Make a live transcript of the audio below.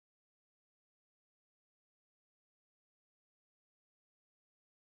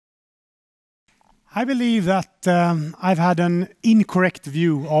I believe that I've had an incorrect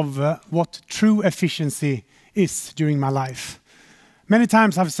view of what true efficiency is during my life. Many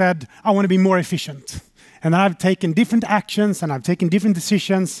times I've said, I want to be more efficient. And I've taken different actions and I've taken different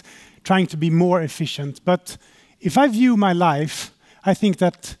decisions trying to be more efficient. But if I view my life, I think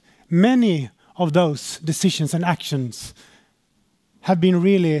that many of those decisions and actions have been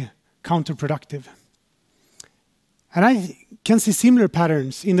really counterproductive. And I can see similar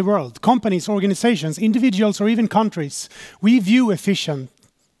patterns in the world. Companies, organizations, individuals, or even countries. We view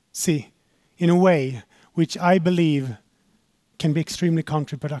efficiency in a way which I believe can be extremely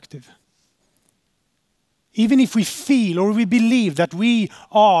counterproductive. Even if we feel or we believe that we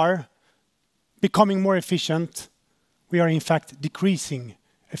are becoming more efficient, we are in fact decreasing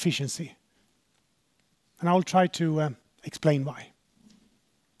efficiency. And I'll try to explain why.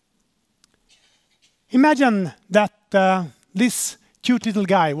 Imagine that this cute little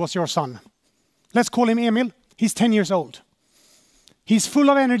guy was your son. Let's call him Emil. He's 10 years old. He's full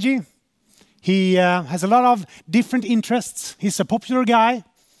of energy. He has a lot of different interests. He's a popular guy.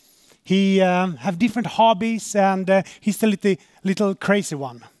 He has different hobbies, and he's the little crazy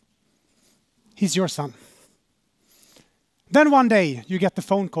one. He's your son. Then one day, you get the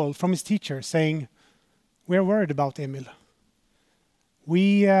phone call from his teacher saying, "We're worried about Emil.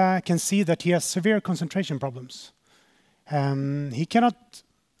 We can see that he has severe concentration problems. He cannot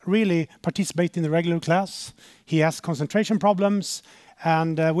really participate in the regular class. He has concentration problems,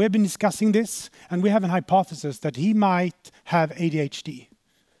 and we've been discussing this, and we have an hypothesis that he might have ADHD.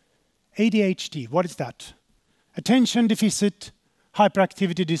 ADHD, what is that? Attention deficit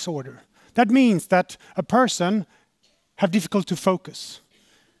hyperactivity disorder. That means that a person has difficulty to focus.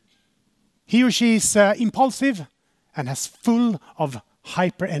 He or she is impulsive and has full of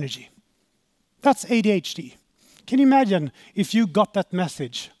hyper energy. That's ADHD. Can you imagine if you got that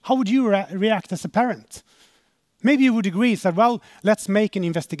message? How would you react as a parent? Maybe you would agree that, well, let's make an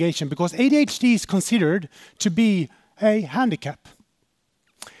investigation because ADHD is considered to be a handicap.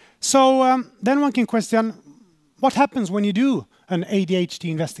 So then one can question, what happens when you do an ADHD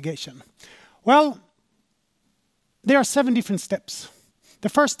investigation? Well, there are 7 different steps. The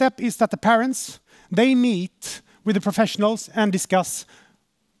first step is that the parents, they meet with the professionals and discuss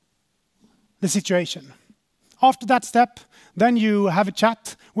the situation. After that step, then you have a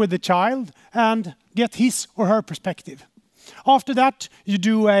chat with the child and get his or her perspective. After that, you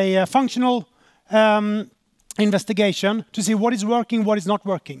do a functional investigation to see what is working, what is not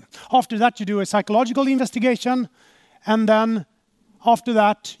working. After that, you do a psychological investigation, and then after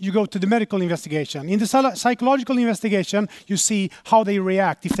that, you go to the medical investigation. In the psychological investigation, you see how they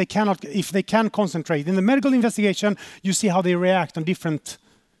react if they can concentrate. In the medical investigation, you see how they react on different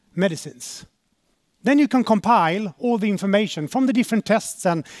medicines. Then you can compile all the information from the different tests,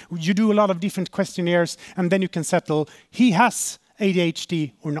 and you do a lot of different questionnaires, and then you can settle he has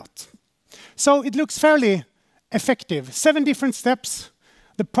ADHD or not. So it looks fairly effective. 7 different steps.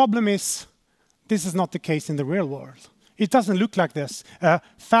 The problem is this is not the case in the real world. It doesn't look like this, a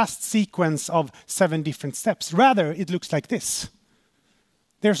fast sequence of 7 different steps. Rather, it looks like this.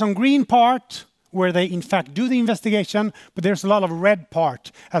 There's some green part where they in fact do the investigation, but there's a lot of red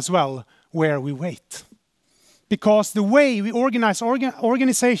part as well where we wait. Because the way we organize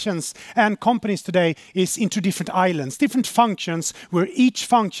organizations and companies today is into different islands, different functions, where each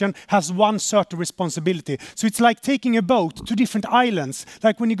function has one certain responsibility. So it's like taking a boat to different islands.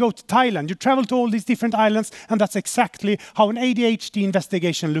 Like when you go to Thailand, you travel to all these different islands, and that's exactly how an ADHD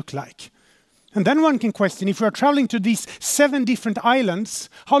investigation looks like. And then one can question, if we are traveling to these 7 different islands,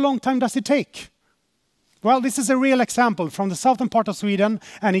 how long time does it take? Well, this is a real example from the southern part of Sweden,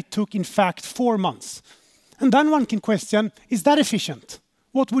 and it took, in fact, 4 months. And then one can question, is that efficient?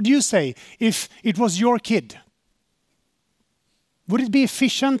 What would you say if it was your kid? Would it be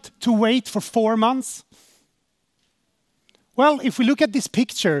efficient to wait for 4 months? Well, if we look at this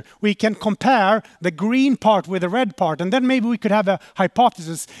picture, we can compare the green part with the red part, and then maybe we could have a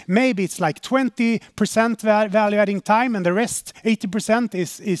hypothesis. Maybe it's like 20% value-adding time, and the rest, 80%,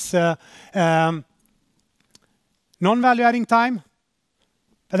 is non-value-adding time.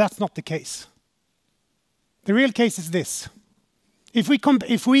 But that's not the case. The real case is this. If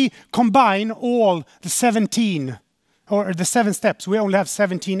we combine all the 17 or the 7 steps, we only have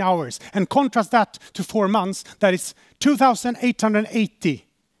 17 hours, and contrast that to 4 months, that is 2,880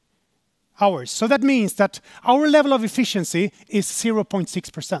 hours. So that means that our level of efficiency is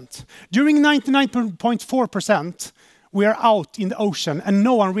 0.6%. During 99.4%, we are out in the ocean and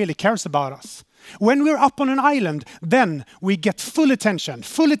no one really cares about us. When we're up on an island, then we get full attention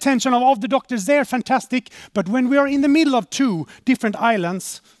of the doctors. They're fantastic. But when we are in the middle of 2 different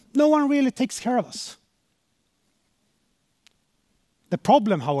islands, no one really takes care of us. The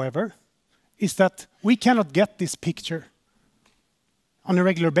problem, however, is that we cannot get this picture on a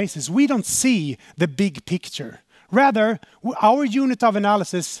regular basis. We don't see the big picture. Rather, our unit of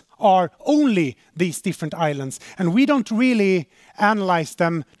analysis are only these different islands, and we don't really analyze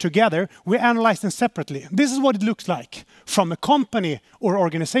them together. We analyze them separately. This is what it looks like from a company or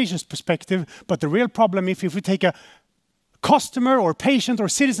organization's perspective, but the real problem, if we take a customer or patient or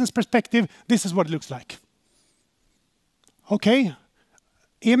citizen's perspective, this is what it looks like. Okay.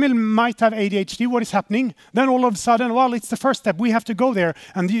 Emil might have ADHD, what is happening? Then all of a sudden, well, it's the first step, we have to go there.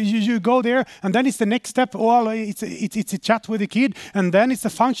 And you go there, and then it's the next step, well, it's a chat with the kid, and then it's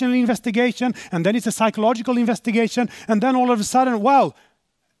a functional investigation, and then it's a psychological investigation, and then all of a sudden, well,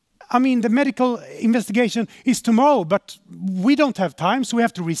 I mean, the medical investigation is tomorrow, but we don't have time, so we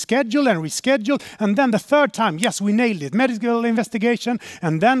have to reschedule, and then the third time, yes, we nailed it, medical investigation,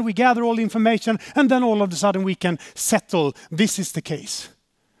 and then we gather all the information, and then all of a sudden we can settle, this is the case.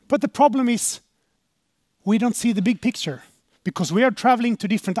 But the problem is, we don't see the big picture because we are traveling to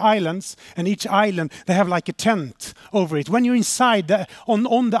different islands, and each island, they have like a tent over it. When you're inside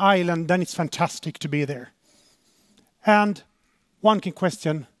on the island, then it's fantastic to be there. And one can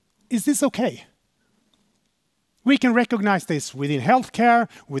question, is this okay? We can recognize this within healthcare,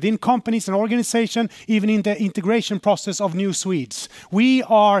 within companies and organizations, even in the integration process of new Swedes. We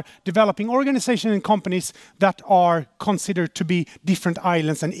are developing organizations and companies that are considered to be different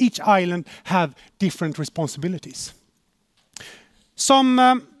islands, and each island have different responsibilities.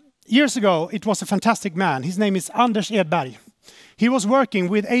 Some years ago, it was a fantastic man. His name is Anders Edberg. He was working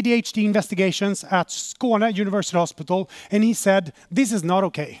with ADHD investigations at Skåne University Hospital, and he said, this is not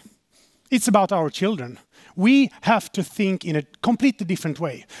okay. It's about our children. We have to think in a completely different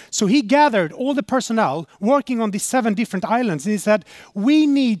way. So he gathered all the personnel working on these 7 different islands, and he said, we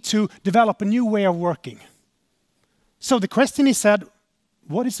need to develop a new way of working. So the question, he said,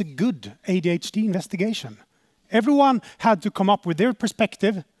 what is a good ADHD investigation? Everyone had to come up with their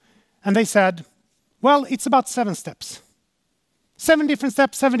perspective, and they said, well, it's about 7 steps. 7 different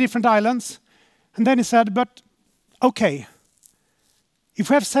steps, 7 different islands. And then he said, but okay, if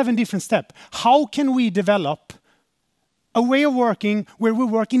we have 7 different steps, how can we develop a way of working where we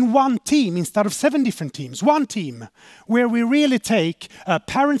work in one team instead of 7 different teams? One team where we really take a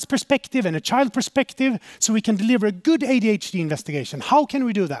parent's perspective and a child perspective so we can deliver a good ADHD investigation. How can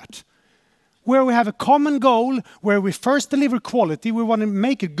we do that? Where we have a common goal, where we first deliver quality, we want to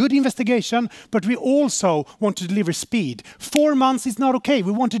make a good investigation, but we also want to deliver speed. 4 months is not okay,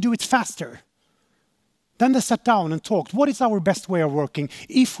 we want to do it faster. Then they sat down and talked, what is our best way of working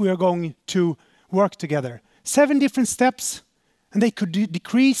if we are going to work together? 7 different steps, and they could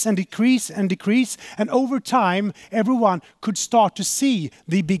decrease and decrease and decrease, and over time, everyone could start to see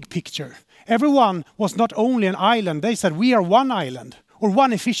the big picture. Everyone was not only an island, they said, we are one island, or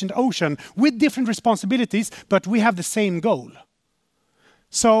one efficient ocean, with different responsibilities, but we have the same goal.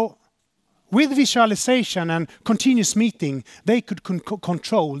 So, with visualization and continuous meeting, they could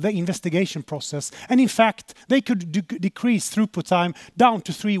control the investigation process. And in fact, they could decrease throughput time down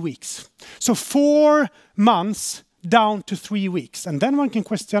to 3 weeks. So 4 months down to 3 weeks. And then one can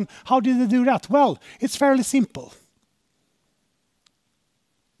question, how did they do that? Well, it's fairly simple.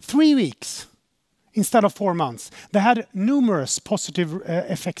 3 weeks instead of 4 months. They had numerous positive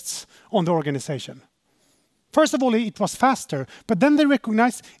effects on the organization. First of all, it was faster, but then they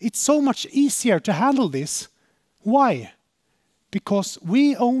recognized it's so much easier to handle this. Why? Because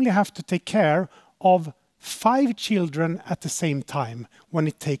we only have to take care of 5 children at the same time when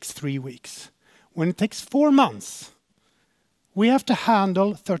it takes 3 weeks. When it takes 4 months, we have to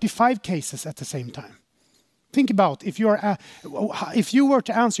handle 35 cases at the same time. Think about if you were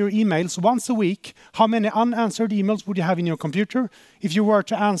to answer your emails once a week, how many unanswered emails would you have in your computer? If you were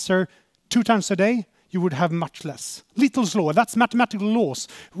to answer 2 times a day, you would have much less. Little's law, that's mathematical laws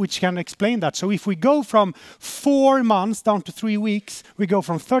which can explain that. So if we go from 4 months down to 3 weeks, we go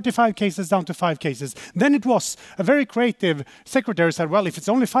from 35 cases down to 5 cases. Then it was a very creative secretary said, well, if it's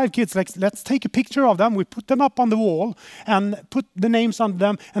only 5 kids, let's take a picture of them. We put them up on the wall and put the names on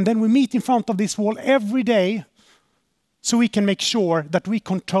them. And then we meet in front of this wall every day so we can make sure that we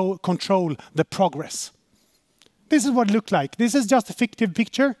control the progress. This is what it looked like. This is just a fictive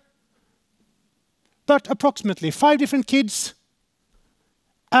picture. But approximately 5 different kids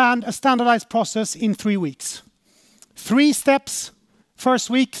and a standardized process in 3 weeks. 3 steps first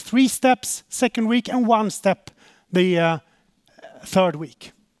week, 3 steps second week, and 1 step the 3rd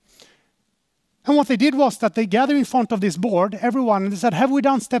week. And what they did was that they gathered in front of this board, everyone, and they said, have we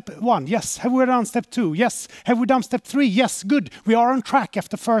done step 1? Yes. Have we done step 2? Yes. Have we done step 3? Yes. Good. We are on track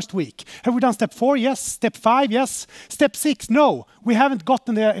after first week. Have we done step 4? Yes. Step 5? Yes. Step 6? No. We haven't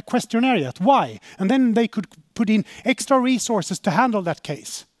gotten the questionnaire yet. Why? And then they could put in extra resources to handle that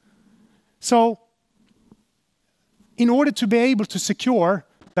case. So in order to be able to secure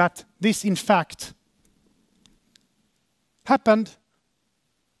that this, in fact, happened,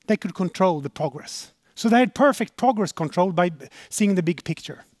 they could control the progress. So they had perfect progress control by seeing the big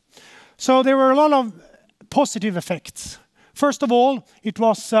picture. So there were a lot of positive effects. First of all, it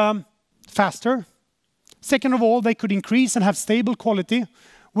was faster. Second of all, they could increase and have stable quality,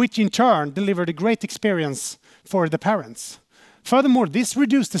 which in turn delivered a great experience for the parents. Furthermore, this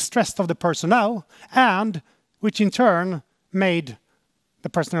reduced the stress of the personnel, and which in turn made the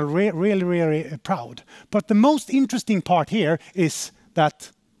personnel really, really proud. But the most interesting part here is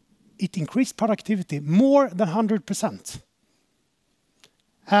that it increased productivity more than 100%.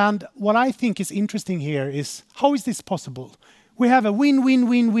 And what I think is interesting here is, how is this possible? We have a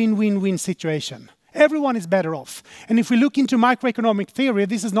win-win-win-win-win-win situation. Everyone is better off. And if we look into microeconomic theory,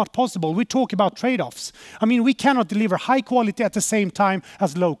 this is not possible. We talk about trade-offs. I mean, we cannot deliver high quality at the same time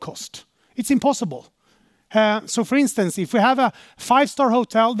as low cost. It's impossible. So for instance, if we have a 5-star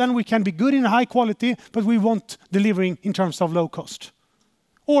hotel, then we can be good in high quality, but we won't delivering in terms of low cost.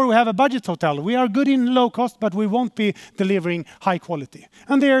 Or we have a budget hotel. We are good in low cost, but we won't be delivering high quality.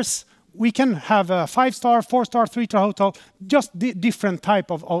 And we can have a 5-star, 4-star, 3-star hotel, just different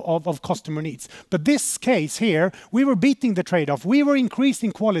type of customer needs. But this case here, we were beating the trade-off. We were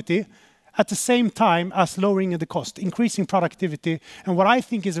increasing quality at the same time as lowering the cost, increasing productivity. And what I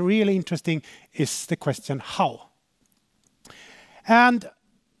think is really interesting is the question, how? And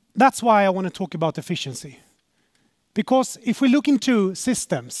that's why I want to talk about efficiency. Because if we look into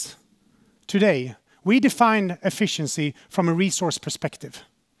systems today, we define efficiency from a resource perspective.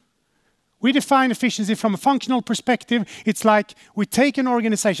 We define efficiency from a functional perspective. It's like we take an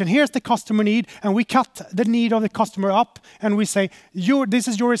organization, here's the customer need, and we cut the need of the customer up, and we say, this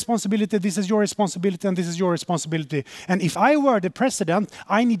is your responsibility, this is your responsibility, and this is your responsibility. And if I were the president,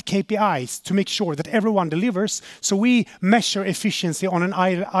 I need KPIs to make sure that everyone delivers, so we measure efficiency on an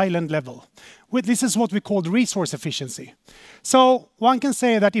island level. This is what we call resource efficiency. So one can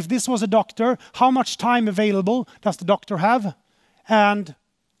say that if this was a doctor, how much time available does the doctor have? And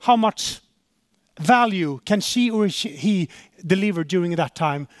how much value can she or he deliver during that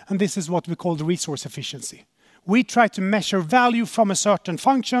time? And this is what we call the resource efficiency. We try to measure value from a certain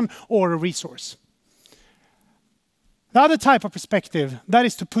function or a resource. The other type of perspective, that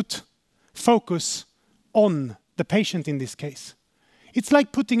is to put focus on the patient in this case. It's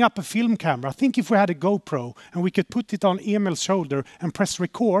like putting up a film camera. Think if we had a GoPro and we could put it on Emil's shoulder and press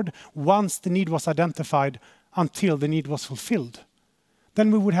record once the need was identified until the need was fulfilled.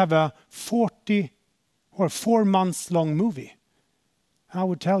 Then we would have a 4 months long movie. And I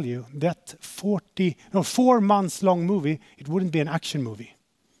would tell you that 4 months long movie, it wouldn't be an action movie.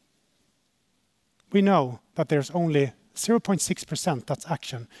 We know that there's only 0.6% that's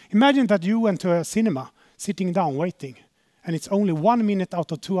action. Imagine that you went to a cinema, sitting down, waiting, and it's only 1 minute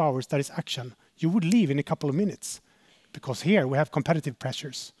out of 2 hours that is action. You would leave in a couple of minutes, because here we have competitive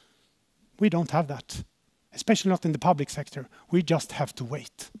pressures. We don't have that. Especially not in the public sector. We just have to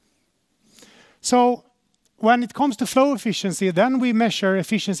wait. So when it comes to flow efficiency, then we measure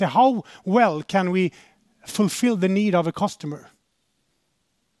efficiency. How well can we fulfill the need of a customer?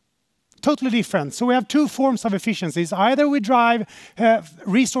 Totally different. So we have 2 forms of efficiencies. Either we drive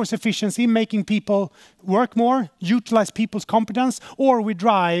resource efficiency, making people work more, utilize people's competence, or we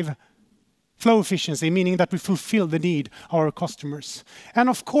drive flow efficiency, meaning that we fulfill the need of our customers. And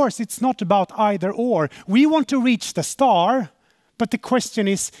of course, it's not about either or. We want to reach the star, but the question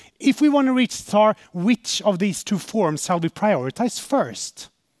is, if we want to reach the star, which of these 2 forms shall we prioritize first?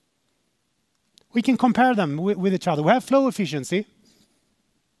 We can compare them with each other. We have flow efficiency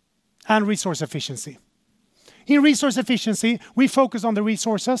and resource efficiency. In resource efficiency, we focus on the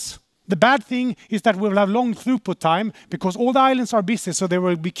resources. The bad thing is that we will have long throughput time because all the islands are busy, so there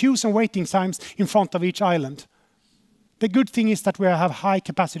will be queues and waiting times in front of each island. The good thing is that we have high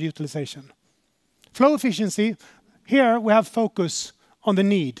capacity utilization. Flow efficiency, here we have focus on the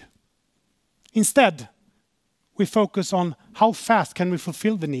need. Instead, we focus on how fast can we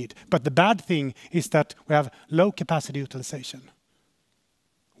fulfill the need. But the bad thing is that we have low capacity utilization.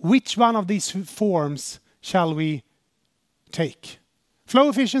 Which one of these forms shall we take? Flow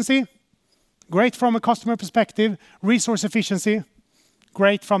efficiency, great from a customer perspective. Resource efficiency,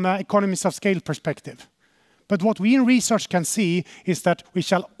 great from an economies of scale perspective. But what we in research can see is that we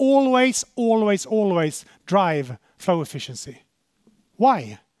shall always, always, always drive flow efficiency.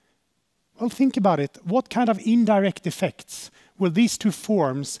 Why? Well, think about it. What kind of indirect effects will these two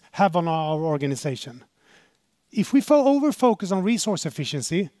forms have on our organization? If we over-focus on resource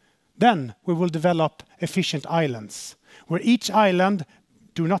efficiency, then we will develop efficient islands, where each island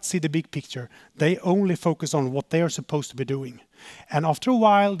do not see the big picture. They only focus on what they are supposed to be doing. And after a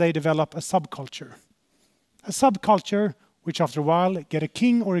while, they develop a subculture. A subculture which after a while get a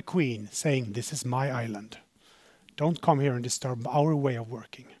king or a queen saying, this is my island. Don't come here and disturb our way of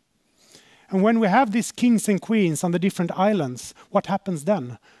working. And when we have these kings and queens on the different islands, what happens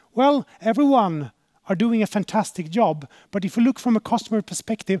then? Well, everyone are doing a fantastic job, but if we look from a customer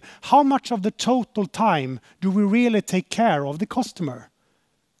perspective, how much of the total time do we really take care of the customer?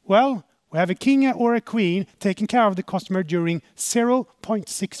 Well, we have a king or a queen taking care of the customer during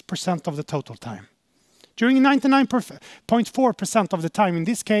 0.6% of the total time. During 99.4% of the time, in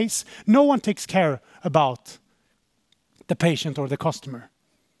this case, no one takes care about the patient or the customer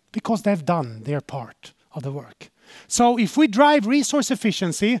because they've done their part of the work. So if we drive resource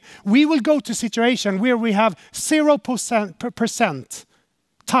efficiency, we will go to a situation where we have 0%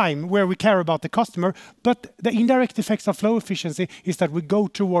 time where we care about the customer, but the indirect effects of flow efficiency is that we go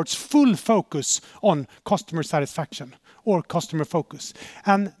towards full focus on customer satisfaction or customer focus.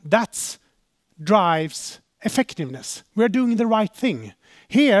 And that drives effectiveness. We're doing the right thing.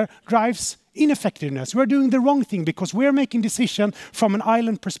 Here drives ineffectiveness. We're doing the wrong thing because we're making decisions from an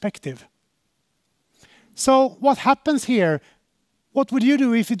island perspective. So what happens here? What would you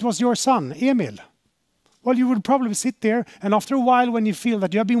do if it was your son, Emil? Well, you would probably sit there, and after a while, when you feel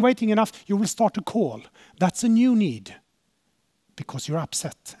that you have been waiting enough, you will start to call. That's a new need because you're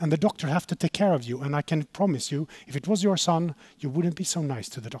upset, and the doctor have to take care of you. And I can promise you, if it was your son, you wouldn't be so nice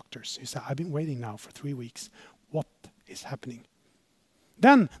to the doctors. You say, I've been waiting now for 3 weeks. What is happening?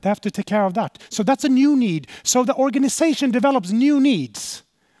 Then they have to take care of that. So that's a new need. So the organization develops new needs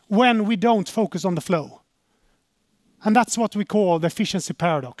when we don't focus on the flow. And that's what we call the efficiency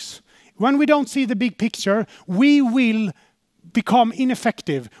paradox. When we don't see the big picture, we will become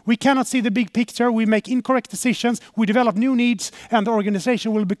ineffective. We cannot see the big picture, we make incorrect decisions, we develop new needs, and the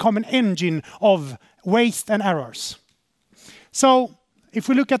organization will become an engine of waste and errors. So if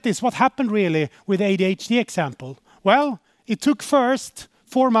we look at this, what happened really with the ADHD example? Well, it took first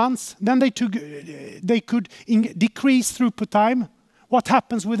 4 months, then they could decrease throughput time. What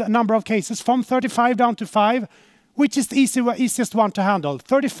happens with a number of cases from 35 down to 5? Which is the easiest one to handle?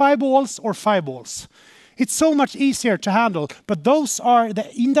 35 balls or 5 balls? It's so much easier to handle, but those are the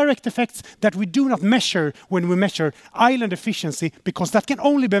indirect effects that we do not measure when we measure island efficiency, because that can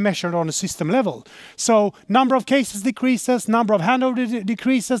only be measured on a system level. So number of cases decreases, number of handover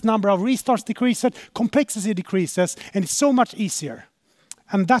decreases, number of restarts decreases, complexity decreases, and it's so much easier.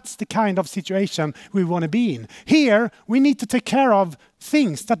 And that's the kind of situation we want to be in. Here, we need to take care of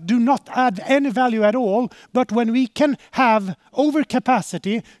things that do not add any value at all, but when we can have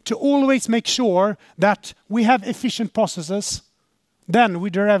overcapacity to always make sure that we have efficient processes, then we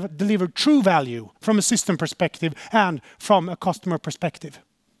deliver true value from a system perspective and from a customer perspective.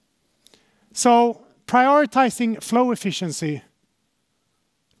 So prioritizing flow efficiency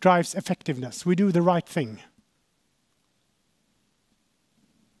drives effectiveness. We do the right thing.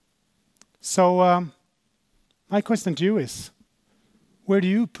 So my question to you is, where do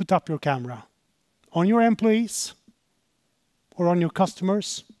you put up your camera? On your employees or on your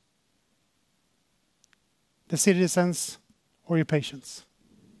customers, the citizens or your patients?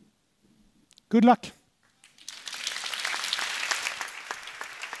 Good luck.